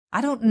I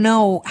don't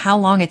know how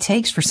long it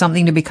takes for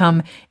something to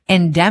become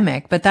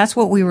endemic, but that's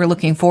what we were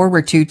looking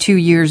forward to 2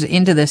 years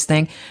into this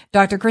thing.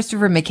 Dr.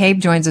 Christopher McCabe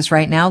joins us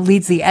right now,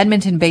 leads the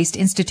Edmonton-based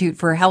Institute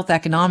for Health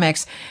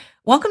Economics.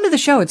 Welcome to the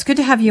show. It's good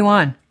to have you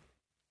on.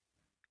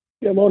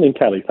 Good morning,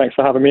 Kelly. Thanks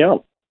for having me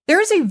on.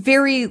 There is a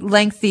very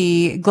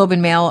lengthy Globe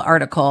and Mail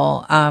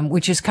article,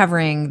 which is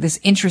covering this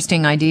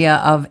interesting idea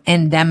of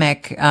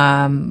endemic,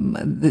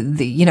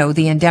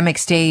 the endemic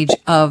stage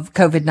of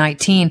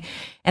COVID-19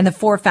 and the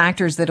 4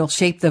 factors that'll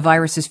shape the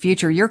virus's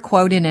future. You're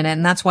quoted in it,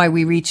 and that's why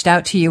we reached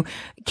out to you.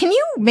 Can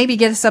you maybe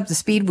get us up to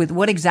speed with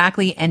what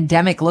exactly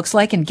endemic looks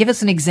like and give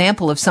us an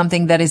example of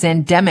something that is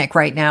endemic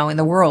right now in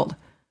the world?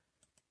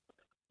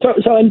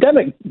 So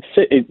endemic,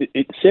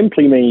 it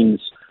simply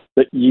means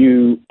that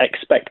you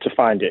expect to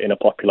find it in a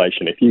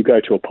population. If you go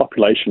to a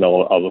population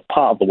or a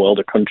part of the world,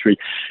 a country,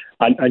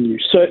 and you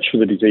search for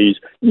the disease,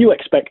 you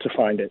expect to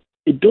find it.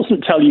 It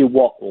doesn't tell you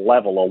what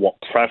level or what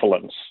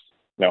prevalence,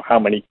 how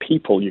many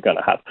people you're going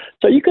to have.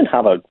 So you can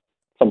have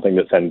something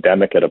that's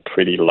endemic at a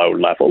pretty low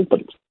level, but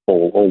it's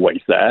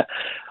always there.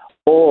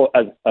 Or,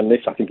 and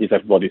this I think is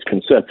everybody's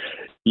concern,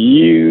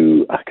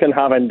 you can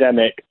have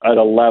endemic at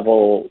a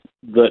level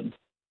that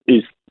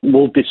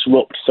will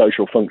disrupt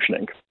social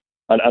functioning.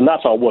 And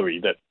that's our worry,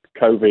 that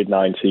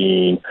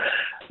COVID-19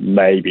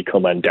 may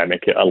become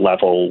endemic at a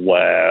level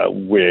where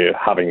we're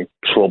having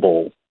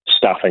trouble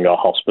staffing our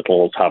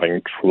hospitals,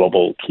 having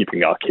trouble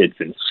keeping our kids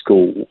in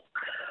school.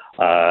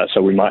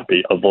 So we might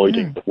be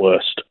avoiding the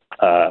worst.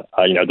 I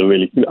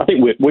think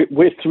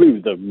we're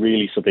through the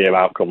really severe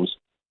outcomes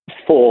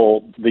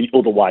for the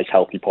otherwise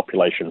healthy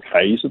population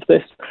phase of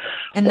this.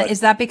 And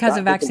is that because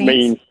of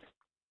vaccines?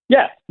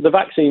 The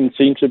vaccines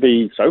seem to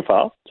be, so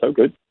far, so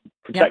good,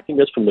 protecting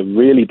us from the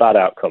really bad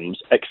outcomes,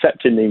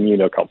 except in the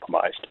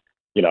immunocompromised,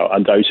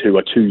 and those who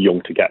are too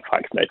young to get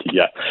vaccinated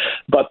yet.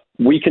 But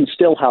we can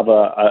still have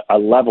a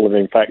level of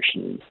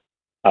infection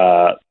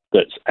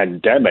that's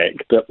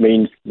endemic. That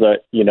means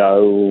that,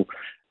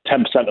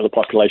 10% of the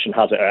population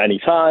has it at any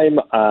time,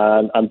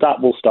 and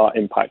that will start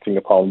impacting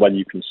upon when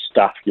you can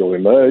staff your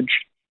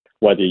emerge,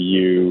 whether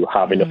you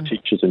have enough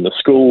teachers in the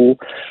school,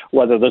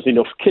 whether there's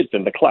enough kids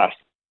in the class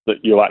that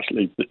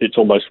it's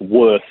almost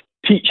worth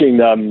teaching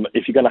them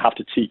if you're going to have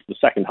to teach the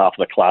second half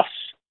of the class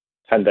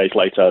 10 days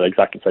later,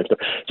 exactly the same stuff.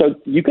 So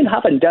you can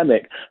have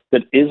endemic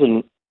that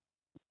isn't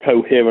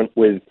coherent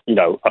with,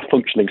 a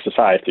functioning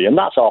society. And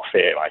that's our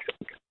fear, I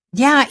think.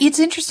 Yeah, it's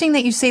interesting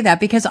that you say that,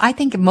 because I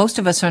think most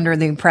of us are under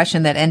the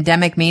impression that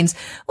endemic means,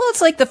 well,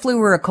 it's like the flu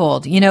or a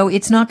cold.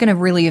 It's not going to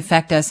really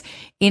affect us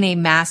in a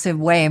massive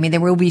way. I mean,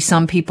 there will be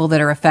some people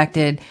that are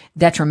affected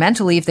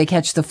detrimentally if they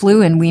catch the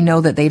flu, and we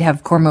know that they'd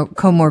have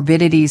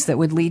comorbidities that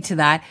would lead to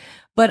that.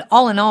 But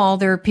all in all,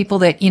 there are people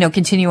that,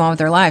 continue on with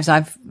their lives.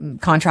 I've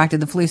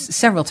contracted the flu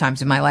several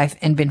times in my life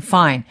and been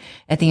fine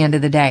at the end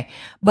of the day.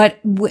 But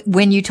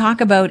when you talk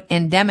about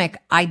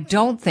endemic, I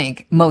don't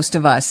think most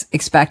of us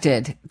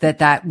expected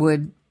that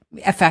would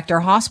affect our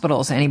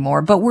hospitals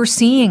anymore. But we're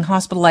seeing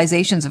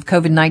hospitalizations of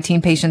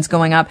COVID-19 patients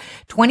going up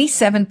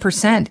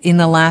 27% in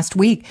the last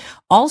week.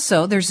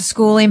 Also, there's a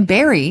school in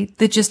Barrie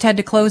that just had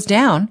to close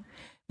down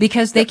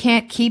because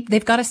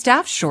they've got a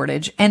staff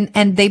shortage,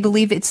 and they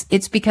believe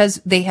it's because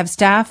they have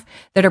staff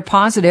that are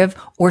positive,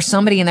 or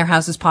somebody in their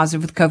house is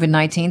positive with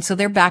COVID-19. So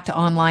they're back to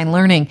online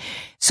learning.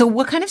 So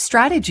what kind of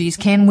strategies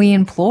can we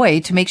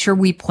employ to make sure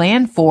we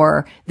plan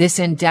for this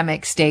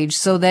endemic stage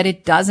so that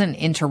it doesn't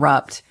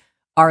interrupt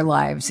our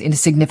lives in a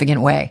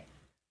significant way?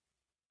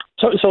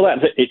 So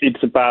that's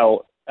it's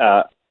about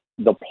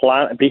the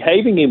plan,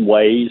 behaving in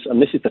ways,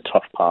 and this is the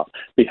tough part,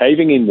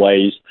 behaving in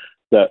ways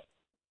that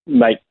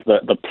make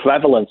the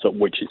prevalence at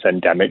which it's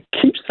endemic,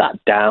 keeps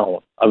that down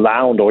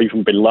around or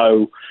even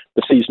below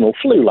the seasonal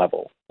flu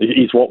level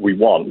is what we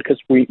want, because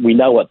we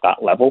know at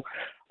that level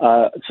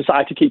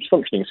society keeps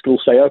functioning, schools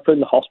stay open,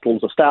 the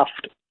hospitals are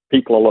staffed,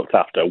 people are looked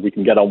after, we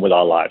can get on with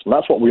our lives, and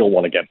that's what we all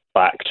want to get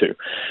back to.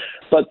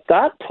 But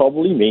that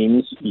probably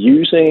means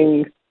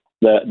using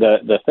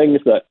the things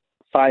that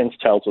science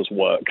tells us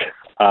work.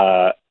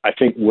 I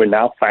think we're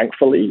now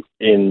thankfully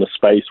in the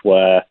space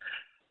where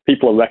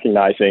people are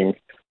recognizing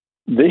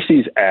this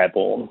is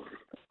airborne,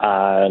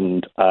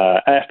 and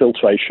air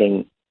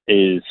filtration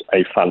is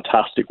a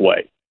fantastic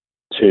way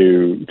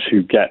to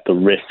get the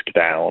risk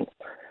down.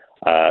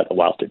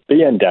 Whilst it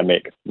be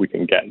endemic, we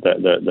can get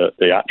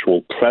the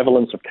actual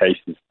prevalence of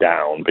cases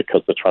down,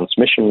 because the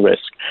transmission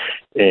risk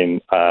in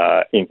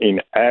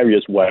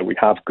areas where we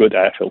have good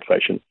air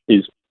filtration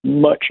is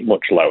much,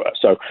 much lower.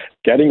 So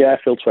getting air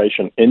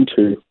filtration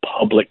into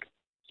public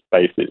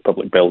spaces,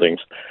 public buildings,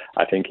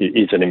 I think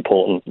is an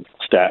important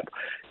step.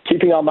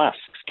 Keeping our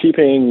masks,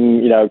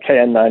 keeping,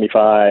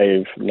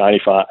 KN95,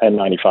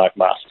 N95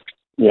 masks,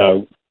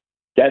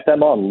 get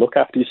them on, look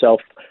after yourself.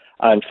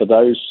 And for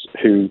those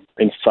who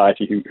in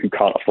society who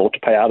can't afford to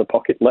pay out of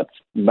pocket, let's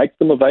make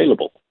them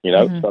available,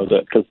 so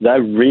that, because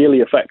they're really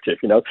effective.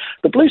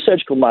 The blue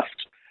surgical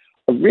masks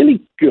are really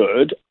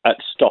good at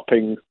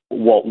stopping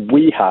what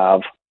we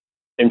have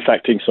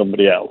infecting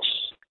somebody else.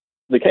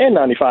 The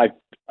KN95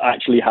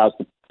 actually has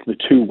the the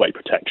two-way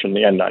protection.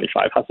 The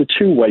N95 has the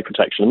two-way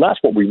protection, and that's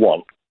what we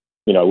want.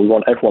 We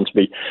want everyone to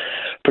be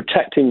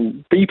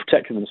protecting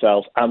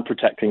themselves and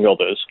protecting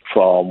others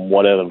from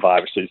whatever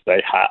viruses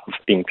they have,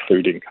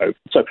 including COVID.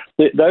 So,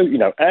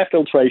 air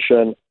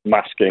filtration,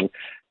 masking,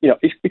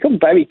 it's become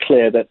very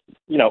clear that,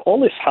 all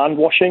this hand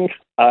washing,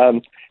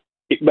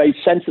 it made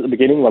sense at the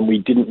beginning when we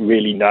didn't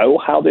really know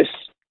how this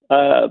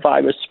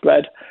virus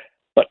spread,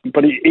 but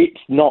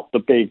it's not the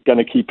big going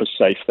to keep us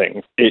safe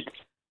thing. It's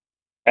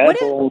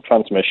airborne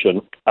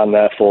transmission, and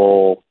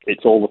therefore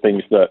it's all the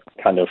things that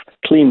kind of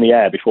clean the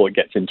air before it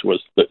gets into us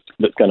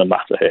that's going to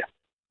matter here.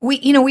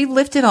 We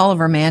lifted all of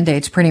our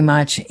mandates pretty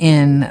much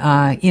in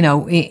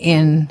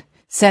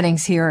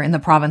settings here in the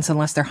province,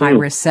 unless they're high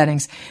risk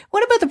settings.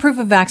 What about the proof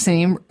of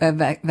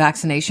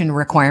vaccination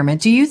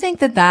requirement? Do you think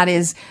that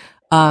is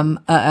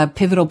a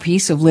pivotal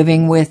piece of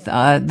living with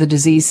the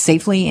disease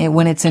safely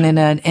when it's in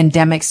an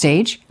endemic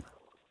stage?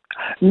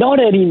 Not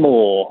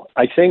anymore.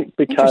 I think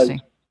because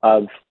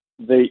of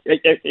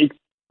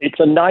it's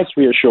a nice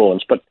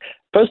reassurance, but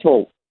first of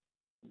all,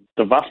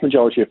 the vast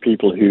majority of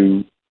people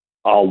who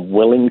are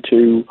willing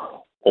to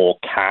or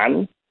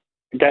can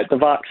get the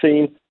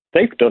vaccine,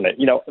 they've done it.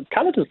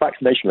 Canada's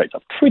vaccination rates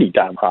are pretty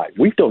damn high.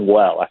 We've done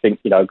well. I think,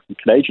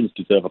 Canadians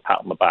deserve a pat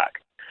on the back.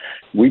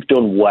 We've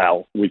done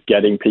well with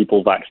getting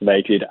people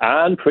vaccinated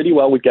and pretty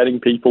well with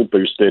getting people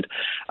boosted,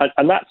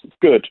 and that's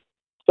good.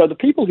 So the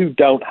people who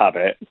don't have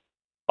it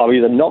are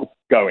either not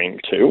going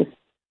to,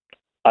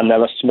 and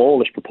they're a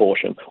smallish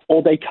proportion,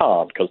 or they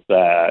can't because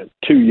they're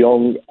too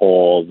young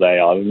or they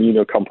are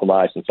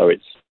immunocompromised, and so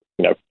it's,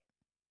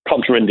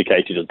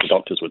 contraindicated, as the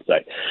doctors would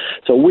say.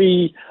 So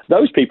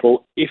those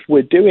people, if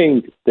we're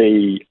doing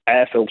the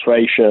air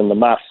filtration, the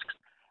masks,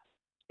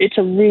 it's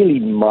a really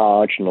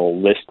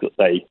marginal risk that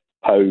they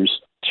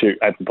pose to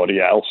everybody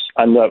else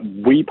and that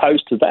we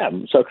pose to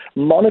them. So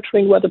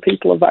monitoring whether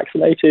people are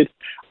vaccinated,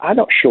 I'm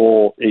not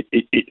sure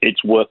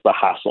it's worth the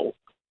hassle.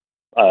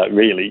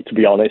 Really, to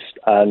be honest,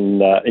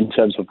 and in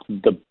terms of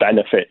the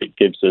benefit it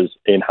gives us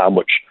in how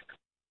much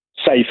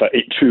safer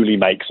it truly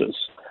makes us,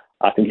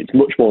 I think it's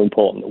much more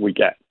important that we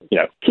get,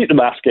 keep the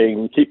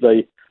masking, get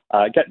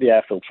the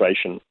air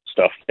filtration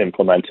stuff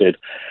implemented,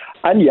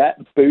 and yet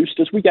boost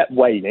as we get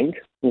waning.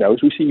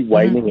 As we see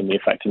waning in the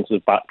effectiveness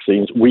of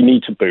vaccines, we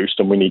need to boost,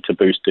 and we need to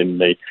boost in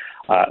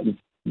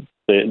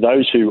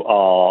those who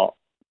are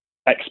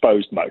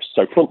exposed most.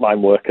 So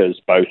frontline workers,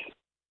 both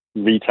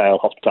retail,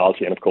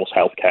 hospitality, and of course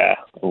healthcare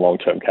and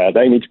long-term care,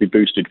 they need to be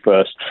boosted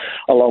first,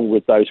 along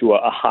with those who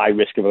are at high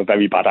risk of a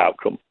very bad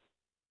outcome.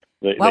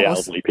 The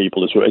elderly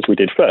people, as we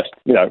did first.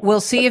 We'll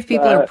see if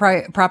people are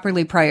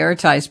properly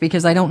prioritized,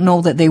 because I don't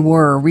know that they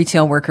were.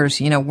 Retail workers,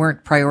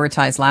 weren't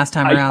prioritized last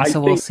time around, so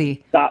we'll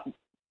see.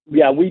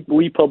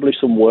 We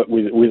published some work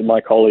with my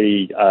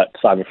colleague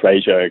Simon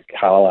Fraser,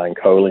 Caroline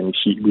Colin.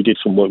 We did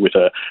some work with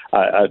her,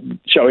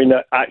 showing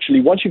that actually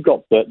once you've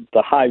got the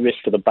high risk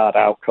for the bad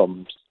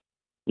outcomes,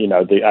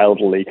 the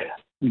elderly,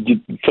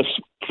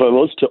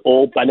 for us to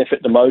all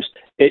benefit the most,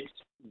 it's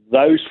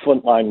those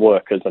frontline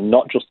workers and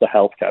not just the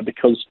healthcare,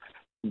 because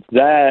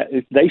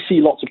they see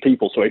lots of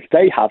people. So if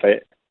they have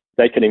it,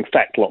 they can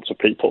infect lots of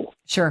people.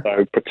 Sure.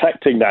 So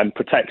protecting them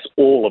protects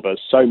all of us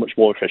so much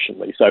more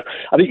efficiently. So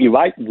I think you're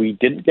right. We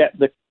didn't get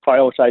the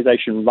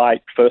prioritization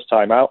right first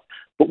time out,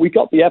 but we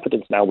got the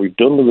evidence now. We've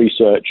done the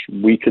research.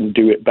 We can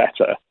do it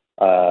better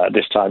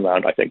this time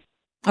around, I think.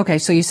 Okay,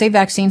 so you say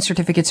vaccine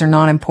certificates are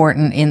not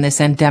important in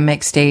this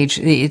endemic stage.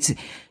 It's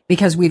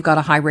because we've got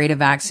a high rate of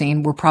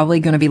vaccine. We're probably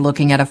going to be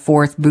looking at a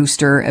fourth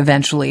booster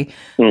eventually,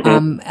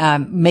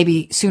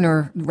 maybe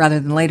sooner rather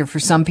than later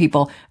for some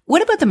people.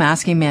 What about the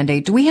masking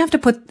mandate? Do we have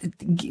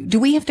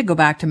to go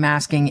back to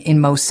masking in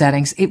most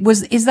settings?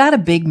 Is that a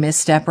big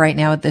misstep right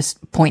now at this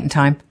point in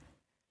time?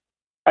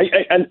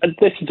 And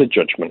this is a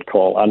judgment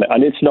call,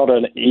 and it's not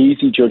an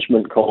easy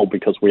judgment call,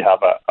 because we have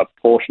a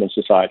portion of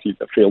society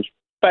that feels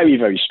very,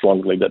 very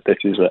strongly that this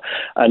is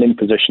an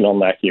imposition on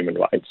their human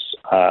rights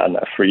and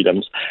their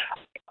freedoms.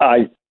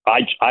 I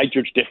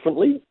judge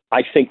differently.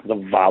 I think the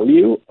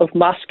value of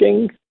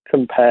masking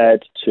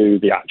compared to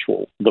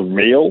the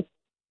real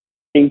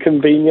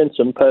inconvenience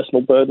and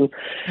personal burden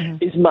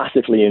is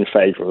massively in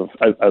favour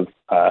of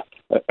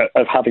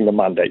having the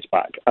mandates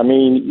back. I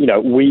mean,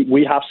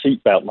 we have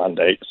seatbelt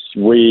mandates.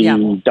 We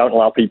don't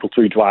allow people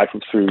to drive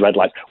through red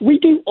lights. We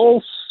do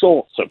all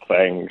sorts of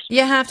things.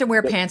 You have to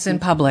wear pants in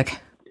public.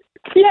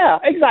 Yeah,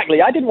 exactly.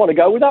 I didn't want to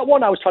go with that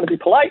one. I was trying to be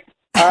polite.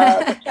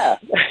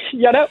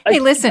 Hey,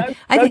 listen,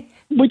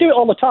 we do it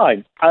all the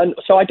time. And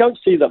so I don't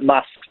see that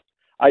masks,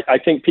 I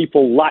think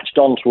people latched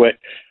onto it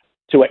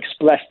to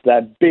express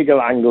their bigger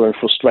anger and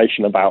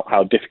frustration about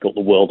how difficult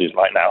the world is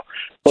right now.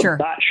 But sure.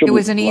 That shouldn't it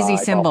was an easy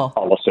symbol.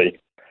 Policy.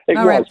 It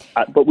all was.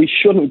 Right. But we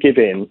shouldn't give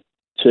in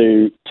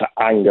to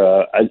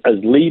anger. As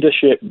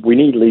leadership, we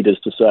need leaders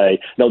to say,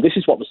 no, this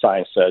is what the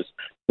science says.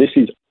 This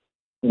is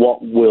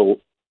what will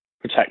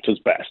protect us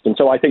best. And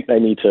so I think they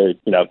need to,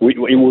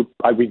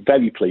 I'd be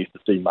very pleased to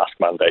see mask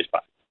mandates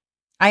back.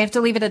 I have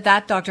to leave it at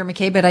that, Dr.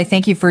 McKay, but I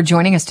thank you for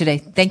joining us today.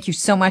 Thank you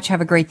so much.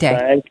 Have a great day.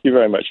 Thank you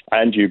very much.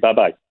 And you.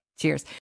 Bye-bye. Cheers.